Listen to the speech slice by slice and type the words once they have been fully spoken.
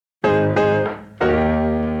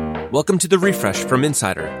Welcome to The Refresh from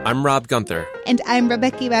Insider. I'm Rob Gunther. And I'm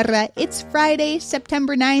Rebecca Ibarra. It's Friday,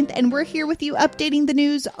 September 9th, and we're here with you updating the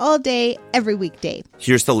news all day, every weekday.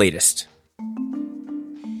 Here's the latest.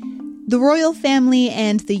 The royal family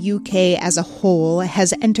and the UK as a whole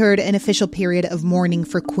has entered an official period of mourning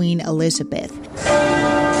for Queen Elizabeth.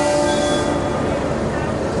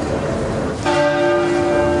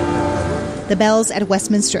 The bells at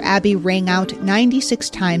Westminster Abbey rang out 96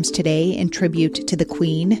 times today in tribute to the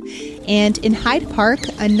Queen. And in Hyde Park,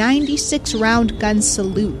 a 96-round gun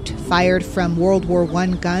salute fired from World War I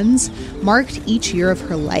guns marked each year of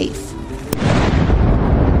her life.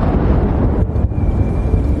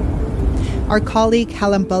 Our colleague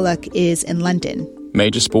Callum Bullock is in London.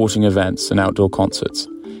 Major sporting events and outdoor concerts,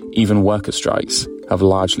 even worker strikes, have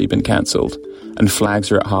largely been cancelled, and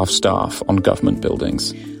flags are at half-staff on government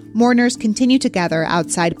buildings. Mourners continue to gather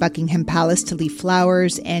outside Buckingham Palace to leave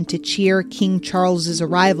flowers and to cheer King Charles's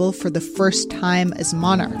arrival for the first time as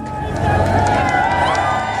monarch.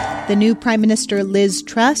 The new Prime Minister Liz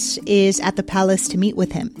Truss is at the palace to meet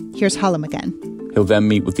with him. Here's Hallam again. He'll then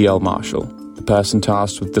meet with the Earl Marshal, the person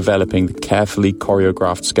tasked with developing the carefully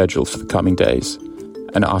choreographed schedule for the coming days.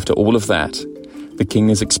 And after all of that, the king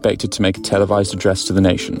is expected to make a televised address to the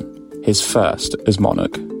nation, his first as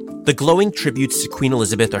monarch. The glowing tributes to Queen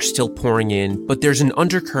Elizabeth are still pouring in, but there's an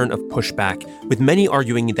undercurrent of pushback, with many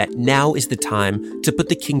arguing that now is the time to put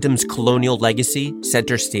the kingdom's colonial legacy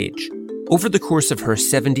center stage. Over the course of her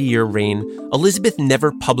 70-year reign, Elizabeth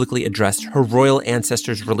never publicly addressed her royal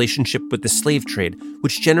ancestors' relationship with the slave trade,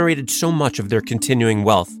 which generated so much of their continuing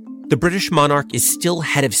wealth. The British monarch is still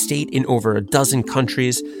head of state in over a dozen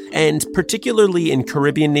countries, and particularly in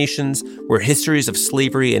Caribbean nations where histories of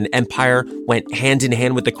slavery and empire went hand in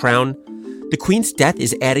hand with the crown. The Queen's death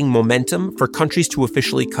is adding momentum for countries to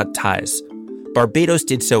officially cut ties. Barbados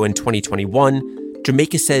did so in 2021.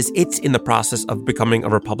 Jamaica says it's in the process of becoming a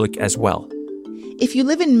republic as well. If you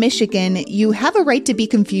live in Michigan, you have a right to be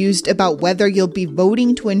confused about whether you'll be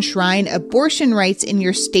voting to enshrine abortion rights in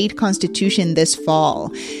your state constitution this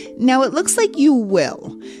fall. Now, it looks like you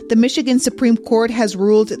will. The Michigan Supreme Court has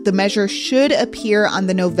ruled the measure should appear on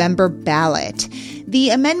the November ballot.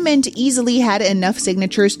 The amendment easily had enough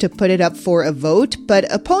signatures to put it up for a vote, but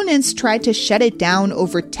opponents tried to shut it down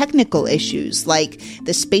over technical issues, like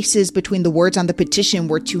the spaces between the words on the petition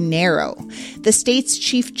were too narrow. The state's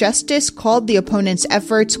Chief Justice called the opponents'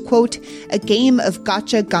 efforts, quote, a game of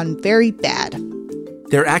gotcha gone very bad.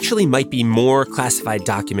 There actually might be more classified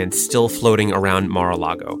documents still floating around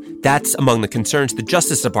Mar-a-Lago. That's among the concerns the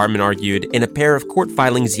Justice Department argued in a pair of court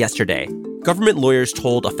filings yesterday. Government lawyers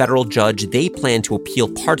told a federal judge they plan to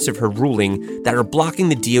appeal parts of her ruling that are blocking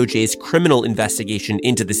the DOJ's criminal investigation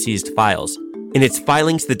into the seized files. In its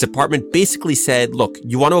filings, the department basically said, look,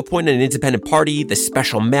 you want to appoint an independent party, the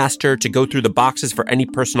special master, to go through the boxes for any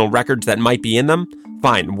personal records that might be in them?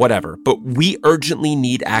 Fine, whatever. But we urgently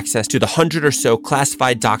need access to the 100 or so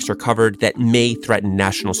classified docs recovered that may threaten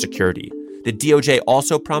national security. The DOJ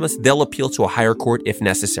also promised they'll appeal to a higher court if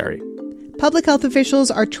necessary. Public health officials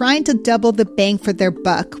are trying to double the bang for their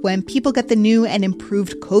buck when people get the new and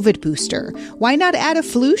improved COVID booster. Why not add a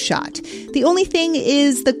flu shot? The only thing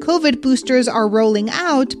is the COVID boosters are rolling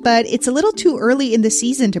out, but it's a little too early in the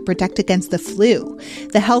season to protect against the flu.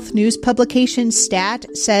 The health news publication Stat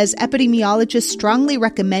says epidemiologists strongly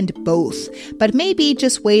recommend both, but maybe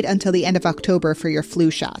just wait until the end of October for your flu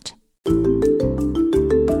shot.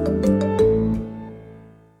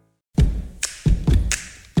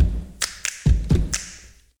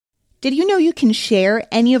 Did you know you can share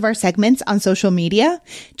any of our segments on social media?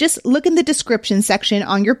 Just look in the description section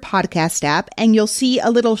on your podcast app and you'll see a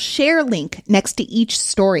little share link next to each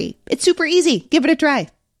story. It's super easy. Give it a try.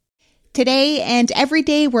 Today and every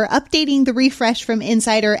day, we're updating the refresh from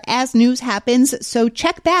Insider as news happens, so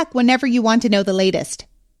check back whenever you want to know the latest.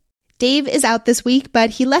 Dave is out this week, but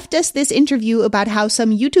he left us this interview about how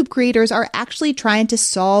some YouTube creators are actually trying to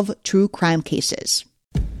solve true crime cases.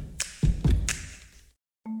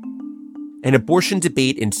 An abortion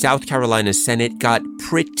debate in South Carolina's Senate got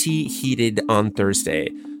pretty heated on Thursday.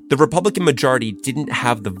 The Republican majority didn't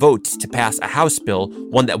have the votes to pass a House bill,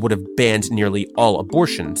 one that would have banned nearly all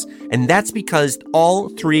abortions. And that's because all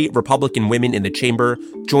three Republican women in the chamber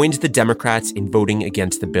joined the Democrats in voting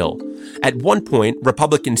against the bill. At one point,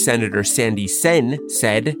 Republican Senator Sandy Senn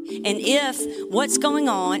said, "And if what's going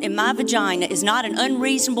on in my vagina is not an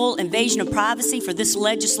unreasonable invasion of privacy for this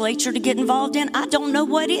legislature to get involved in, I don't know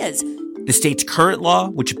what is." The state's current law,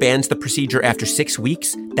 which bans the procedure after 6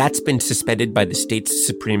 weeks, that's been suspended by the state's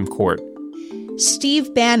Supreme Court.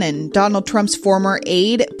 Steve Bannon, Donald Trump's former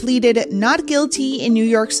aide, pleaded not guilty in New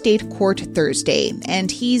York State court Thursday, and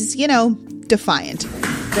he's, defiant.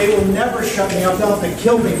 They will never shut me up. They'll have to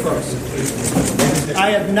kill me first.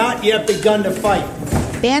 I have not yet begun to fight.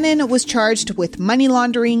 Bannon was charged with money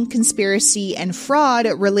laundering, conspiracy, and fraud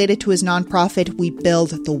related to his nonprofit We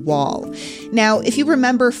Build the Wall. Now, if you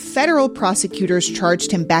remember, federal prosecutors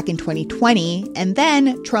charged him back in 2020, and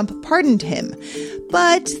then Trump pardoned him.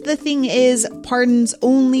 But the thing is, pardons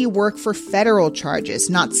only work for federal charges,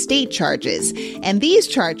 not state charges. And these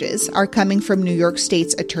charges are coming from New York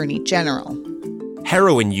State's Attorney General.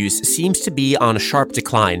 Heroin use seems to be on a sharp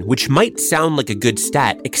decline, which might sound like a good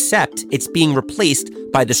stat, except it's being replaced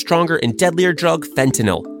by the stronger and deadlier drug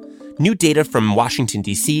fentanyl. New data from Washington,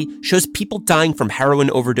 D.C. shows people dying from heroin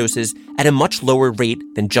overdoses at a much lower rate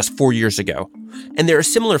than just 4 years ago. And there are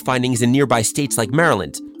similar findings in nearby states like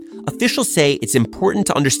Maryland. Officials say it's important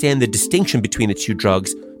to understand the distinction between the two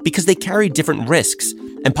drugs because they carry different risks,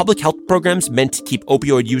 and public health programs meant to keep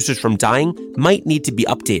opioid users from dying might need to be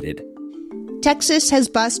updated. Texas has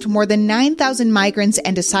bused more than 9,000 migrants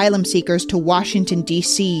and asylum seekers to Washington,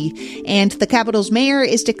 D.C., and the capital's mayor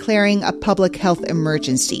is declaring a public health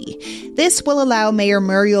emergency. This will allow Mayor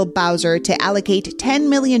Muriel Bowser to allocate $10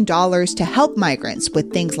 million to help migrants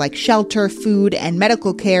with things like shelter, food, and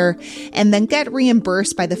medical care, and then get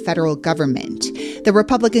reimbursed by the federal government. The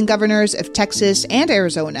Republican governors of Texas and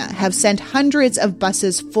Arizona have sent hundreds of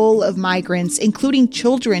buses full of migrants, including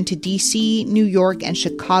children, to D.C., New York, and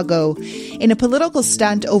Chicago, in a political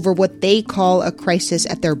stunt over what they call a crisis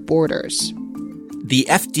at their borders. The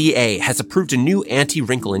FDA has approved a new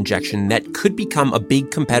anti-wrinkle injection that could become a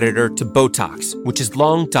big competitor to Botox, which has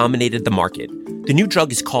long dominated the market. The new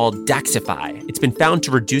drug is called Daxxify. It's been found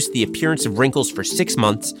to reduce the appearance of wrinkles for 6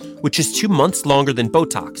 months, which is 2 months longer than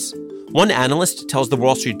Botox. One analyst tells the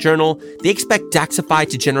Wall Street Journal they expect Daxxify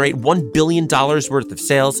to generate $1 billion worth of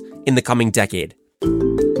sales in the coming decade.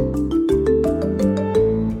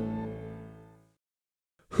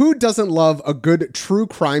 Who doesn't love a good true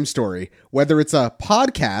crime story? Whether it's a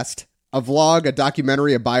podcast, a vlog, a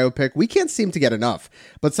documentary, a biopic, we can't seem to get enough.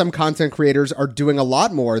 But some content creators are doing a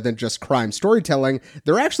lot more than just crime storytelling.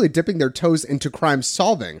 They're actually dipping their toes into crime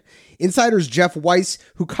solving. Insider's Jeff Weiss,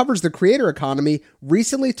 who covers the creator economy,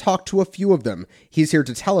 recently talked to a few of them. He's here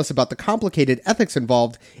to tell us about the complicated ethics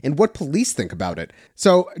involved and what police think about it.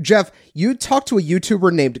 So, Jeff, you talked to a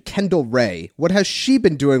YouTuber named Kendall Ray. What has she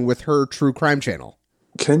been doing with her true crime channel?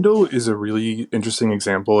 Kendall is a really interesting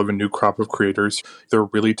example of a new crop of creators. They're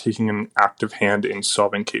really taking an active hand in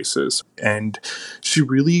solving cases. And she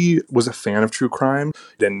really was a fan of true crime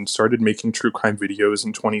and started making true crime videos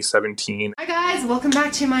in 2017. Hi guys, welcome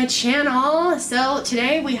back to my channel. So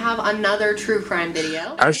today we have another true crime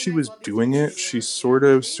video. As she was doing it, she sort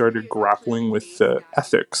of started grappling with the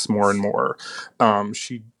ethics more and more.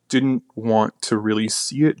 She didn't want to really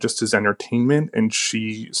see it just as entertainment, and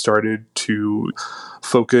she started to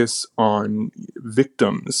focus on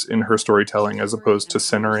victims in her storytelling as opposed to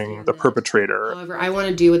centering the perpetrator. However, I want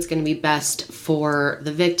to do what's going to be best for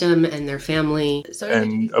the victim and their family.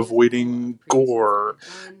 And avoiding gore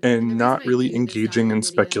and not really engaging in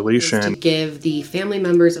speculation. To give the family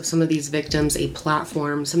members of some of these victims a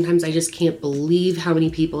platform. Sometimes I just can't believe how many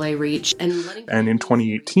people I reach. And in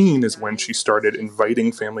 2018 is when she started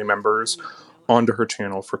inviting family members onto her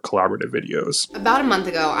channel for collaborative videos. About a month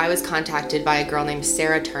ago, I was contacted by a girl named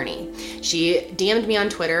Sarah Turney. She DM'd me on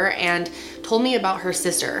Twitter and told me about her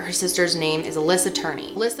sister. Her sister's name is Alyssa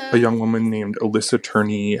Turney. A young woman named Alyssa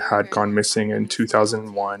Turney had gone missing in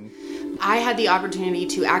 2001. I had the opportunity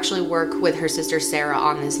to actually work with her sister Sarah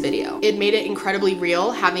on this video. It made it incredibly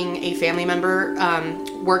real having a family member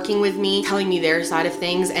working with me, telling me their side of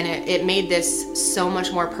things, and it made this so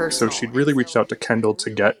much more personal. So she'd really reached out to Kendall to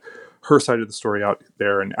get her side of the story out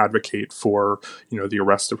there and advocate for, the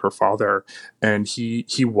arrest of her father. And he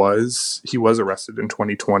was arrested in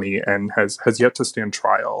 2020 and has yet to stand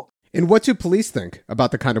trial. And what do police think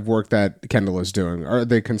about the kind of work that Kendall is doing? Are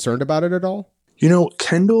they concerned about it at all?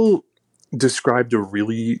 Kendall described a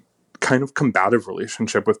really kind of combative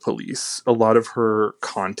relationship with police. A lot of her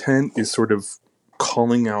content is sort of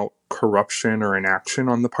calling out corruption or inaction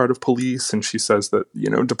on the part of police. And she says that,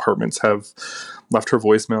 departments have left her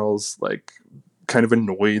voicemails kind of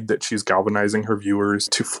annoyed that she's galvanizing her viewers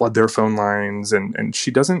to flood their phone lines. And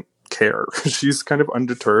she doesn't care. She's kind of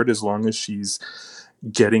undeterred as long as she's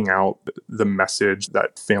getting out the message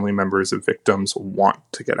that family members of victims want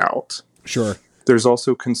to get out. Sure. There's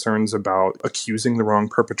also concerns about accusing the wrong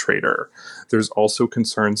perpetrator. There's also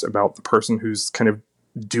concerns about the person who's kind of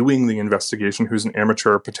doing the investigation who's an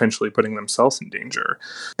amateur, potentially putting themselves in danger.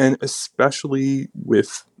 And especially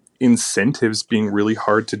with incentives being really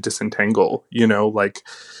hard to disentangle, like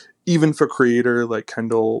even if a creator like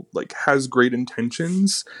Kendall like has great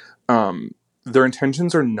intentions, their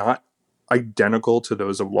intentions are not identical to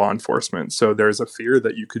those of law enforcement. So there's a fear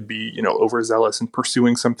that you could be, overzealous in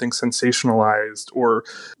pursuing something sensationalized or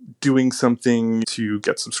doing something to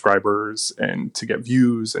get subscribers and to get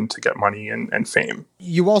views and to get money and fame.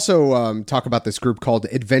 You also talk about this group called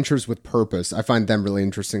Adventures with Purpose. I find them really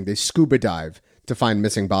interesting. They scuba dive to find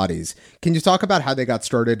missing bodies. Can you talk about how they got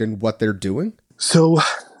started and what they're doing? So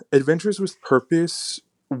Adventures with Purpose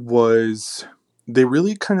they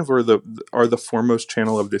really kind of are the foremost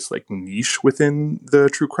channel of this like niche within the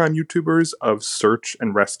true crime YouTubers of search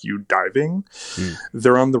and rescue diving.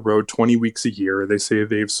 They're on the road 20 weeks a year. They say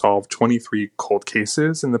they've solved 23 cold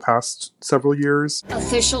cases in the past several years.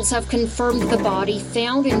 Officials have confirmed the body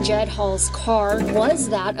found in Jed Hall's car was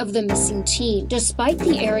that of the missing teen. Despite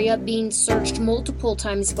the area being searched multiple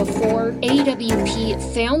times before,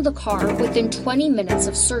 AWP found the car within 20 minutes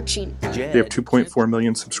of searching. They have 2.4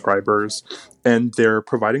 million subscribers, and they're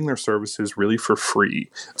providing their services really for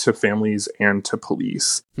free to families and to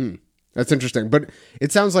police. That's interesting. But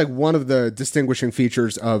it sounds like one of the distinguishing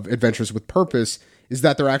features of Adventures with Purpose is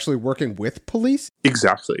that they're actually working with police?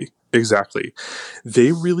 Exactly.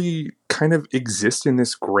 They really kind of exist in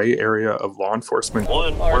this gray area of law enforcement.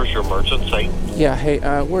 Where's your merchant site? Yeah, hey,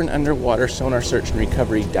 we're an underwater sonar search and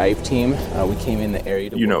recovery dive team. We came in the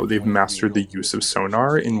area to... they've mastered the use of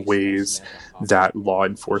sonar in ways that law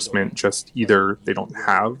enforcement just either they don't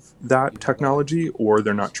have that technology or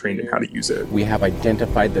they're not trained in how to use it. We have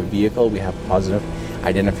identified the vehicle. We have positive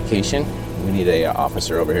identification. We need a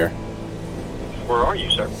officer over here. Where are you,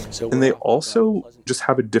 sir? And they also just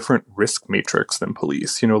have a different risk matrix than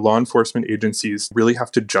police. Law enforcement agencies really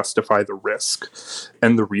have to justify the risk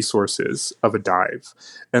and the resources of a dive.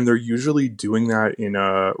 And they're usually doing that in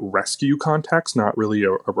a rescue context, not really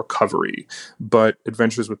a recovery. But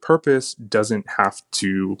Adventures with Purpose doesn't have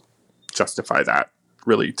to justify that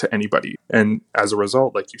really to anybody. And as a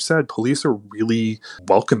result, like you said, police are really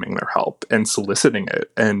welcoming their help and soliciting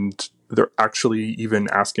it. And they're actually even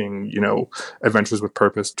asking, Adventures with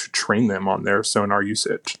Purpose to train them on their sonar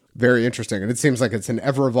usage. Very interesting. And it seems like it's an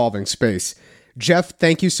ever-evolving space. Jeff,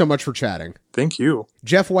 thank you so much for chatting. Thank you.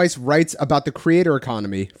 Jeff Weiss writes about the creator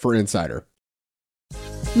economy for Insider.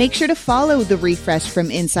 Make sure to follow The Refresh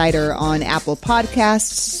from Insider on Apple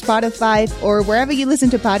Podcasts, Spotify, or wherever you listen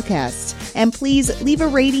to podcasts. And please leave a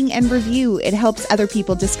rating and review. It helps other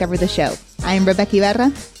people discover the show. I'm Rebecca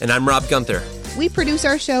Ibarra. And I'm Rob Gunther. We produce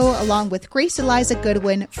our show along with Grace Eliza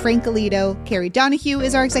Goodwin, Frank Alito, Carrie Donahue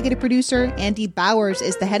is our executive producer, Andy Bowers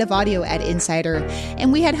is the head of audio at Insider,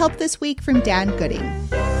 and we had help this week from Dan Gooding.